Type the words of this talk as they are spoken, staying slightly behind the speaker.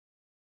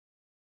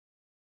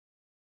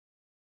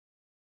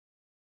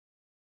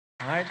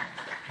All right.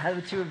 How do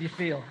the two of you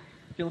feel?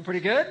 Feeling pretty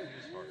good?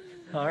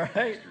 All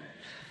right.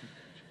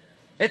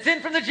 It's in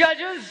from the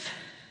judges.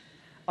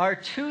 Our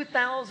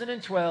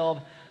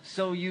 2012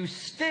 So You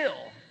Still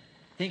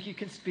Think You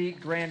Can Speak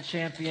grand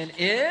champion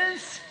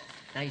is...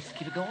 Nice.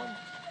 Keep it going.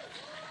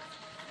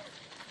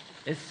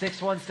 It's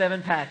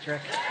 617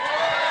 Patrick.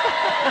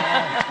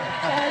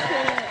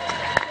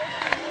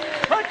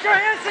 Put your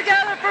hands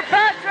together for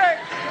Patrick!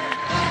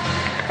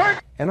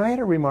 And I had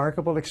a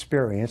remarkable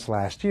experience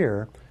last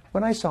year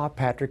when I saw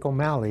Patrick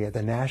O'Malley at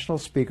the National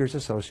Speakers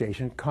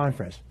Association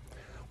conference.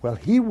 Well,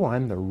 he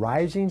won the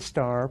Rising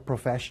Star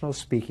Professional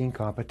Speaking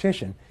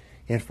Competition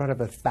in front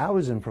of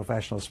 1,000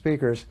 professional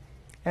speakers,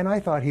 and I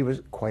thought he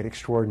was quite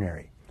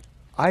extraordinary.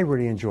 I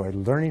really enjoyed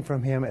learning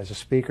from him as a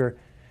speaker,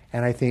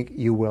 and I think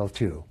you will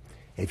too.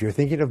 If you're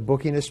thinking of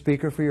booking a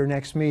speaker for your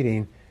next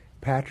meeting,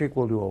 Patrick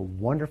will do a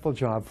wonderful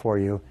job for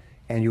you,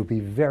 and you'll be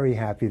very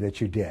happy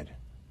that you did.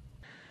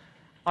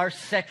 Our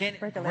second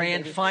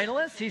grand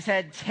finalist, he's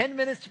had 10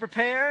 minutes to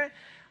prepare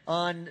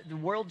on the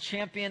world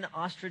champion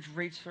ostrich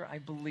racer, I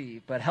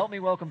believe. But help me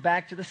welcome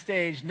back to the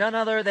stage none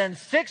other than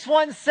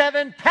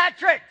 617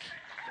 Patrick.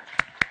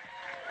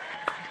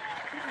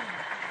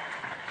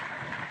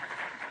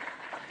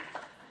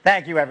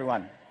 Thank you,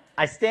 everyone.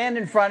 I stand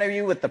in front of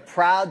you with the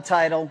proud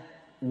title,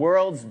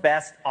 World's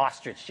Best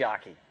Ostrich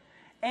Jockey.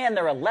 And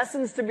there are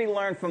lessons to be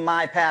learned from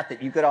my path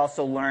that you could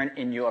also learn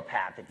in your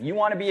path. If you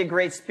want to be a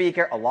great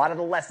speaker, a lot of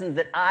the lessons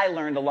that I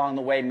learned along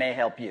the way may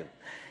help you.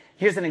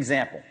 Here's an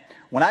example.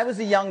 When I was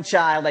a young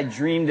child, I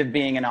dreamed of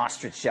being an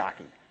ostrich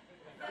jockey.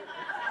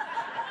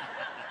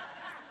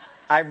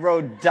 I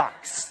rode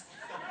ducks.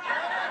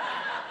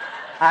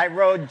 I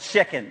rode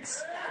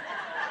chickens.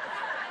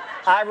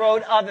 I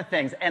rode other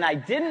things. And I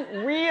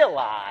didn't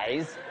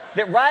realize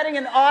that riding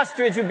an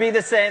ostrich would be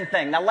the same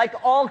thing. Now, like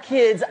all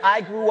kids,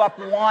 I grew up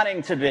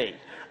wanting to be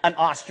an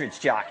ostrich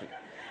jockey.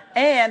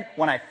 And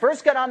when I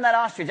first got on that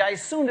ostrich, I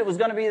assumed it was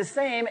going to be the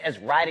same as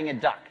riding a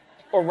duck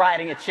or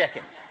riding a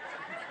chicken.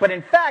 But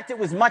in fact, it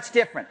was much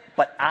different.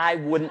 But I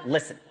wouldn't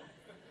listen.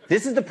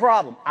 This is the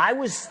problem. I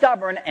was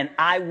stubborn and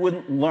I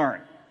wouldn't learn.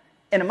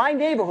 And in my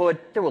neighborhood,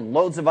 there were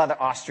loads of other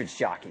ostrich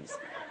jockeys.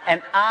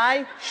 And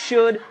I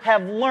should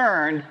have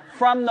learned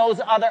from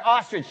those other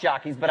ostrich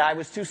jockeys, but I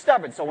was too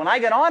stubborn. So when I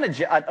got on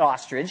an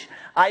ostrich,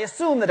 I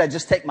assumed that I'd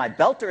just take my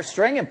belt or a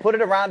string and put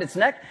it around its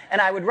neck,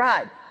 and I would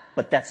ride.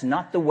 But that's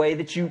not the way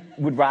that you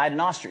would ride an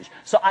ostrich.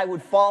 So I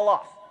would fall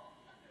off.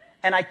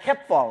 And I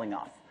kept falling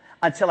off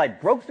until I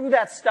broke through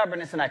that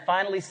stubbornness, and I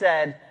finally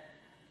said,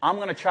 I'm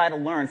going to try to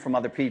learn from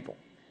other people.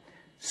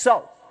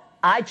 So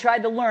I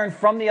tried to learn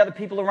from the other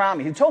people around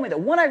me who told me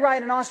that when I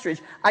ride an ostrich,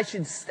 I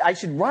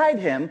should ride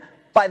him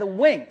by the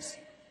wings,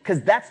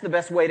 because that's the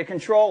best way to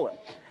control him.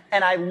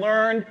 And I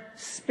learned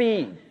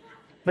speed.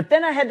 But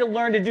then I had to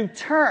learn to do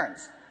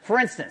turns. For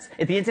instance,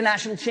 at the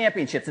International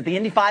Championships, at the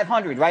Indy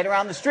 500, right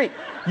around the street,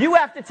 you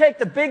have to take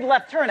the big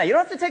left turn. Now, you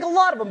don't have to take a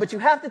lot of them, but you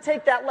have to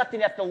take that left,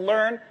 and you have to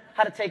learn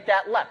how to take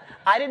that left.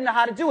 I didn't know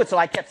how to do it, so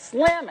I kept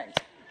slamming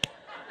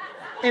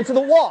into the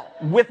wall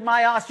with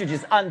my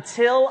ostriches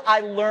until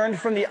I learned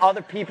from the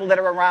other people that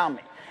are around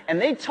me.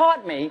 And they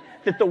taught me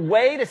that the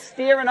way to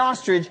steer an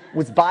ostrich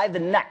was by the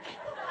neck.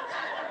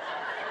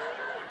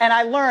 And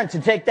I learned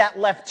to take that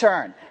left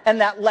turn,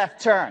 and that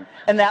left turn,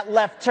 and that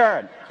left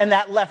turn, and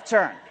that left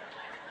turn.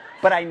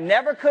 But I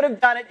never could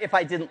have done it if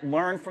I didn't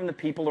learn from the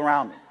people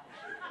around me.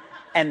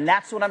 And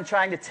that's what I'm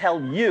trying to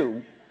tell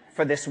you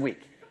for this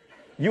week.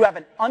 You have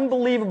an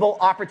unbelievable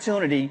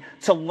opportunity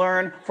to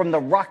learn from the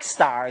rock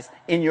stars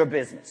in your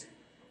business.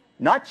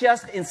 Not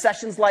just in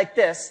sessions like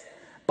this,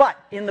 but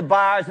in the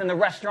bars and the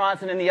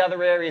restaurants and in the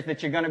other areas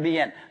that you're going to be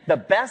in. The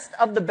best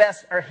of the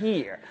best are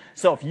here.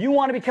 So if you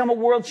want to become a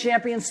world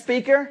champion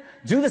speaker,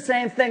 do the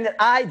same thing that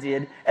I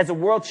did as a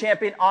world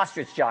champion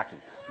ostrich jockey.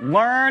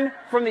 Learn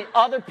from the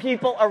other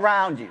people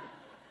around you.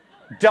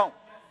 Don't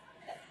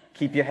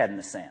keep your head in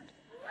the sand.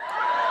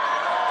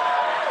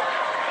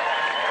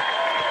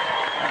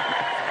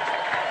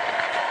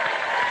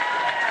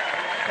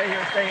 Stay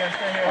here, stay here,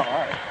 stay here. Oh,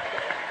 all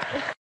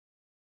right.